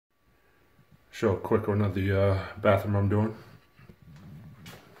Show a quick one of the bathroom I'm doing.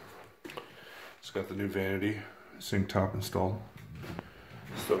 It's got the new vanity sink top installed.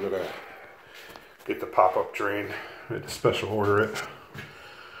 Still gotta get the pop-up drain. I had to special order it.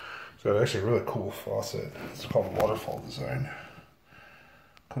 So it's actually a really cool faucet. It's called Waterfall Design.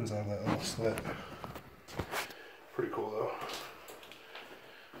 Comes out of that little slit. Pretty cool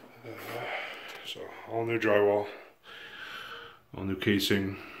though. So all new drywall, all new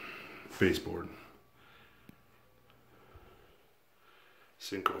casing, baseboard.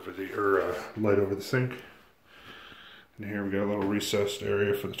 Sink over the, light over the sink. And here we got a little recessed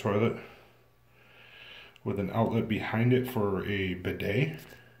area for the toilet with an outlet behind it for a bidet.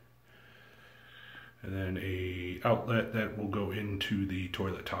 And then a outlet that will go into the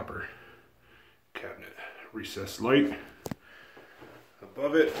toilet topper cabinet. Recessed light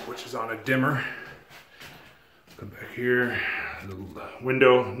above it, which is on a dimmer. Come back here, the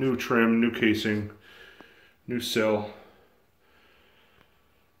window, new trim, new casing, new sill.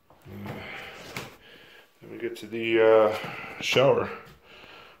 Then we get to the shower,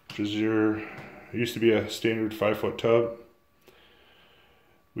 which is it used to be a standard 5-foot tub.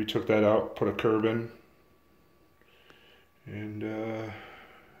 We took that out, put a curb in, and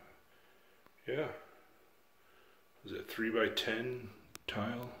yeah, was it 3x10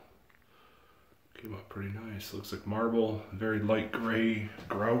 tile? Came out pretty nice. Looks like marble, very light gray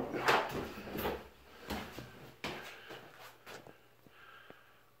grout.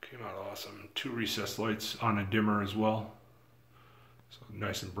 Came out awesome. 2 recessed lights on a dimmer as well, so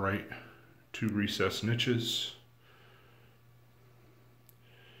nice and bright. 2 recessed niches.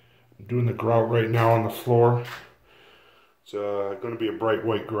 I'm doing the grout right now on the floor. It's going to be a bright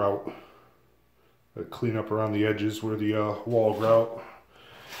white grout. Clean up around the edges where the wall grout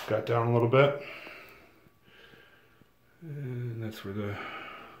got down a little bit. And that's where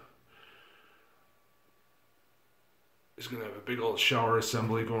it's going to have a big old shower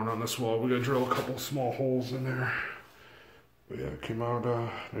assembly going on this wall. We're going to drill a couple small holes in there. But yeah, it came out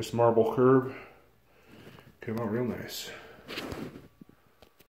nice marble curb. Came out real nice.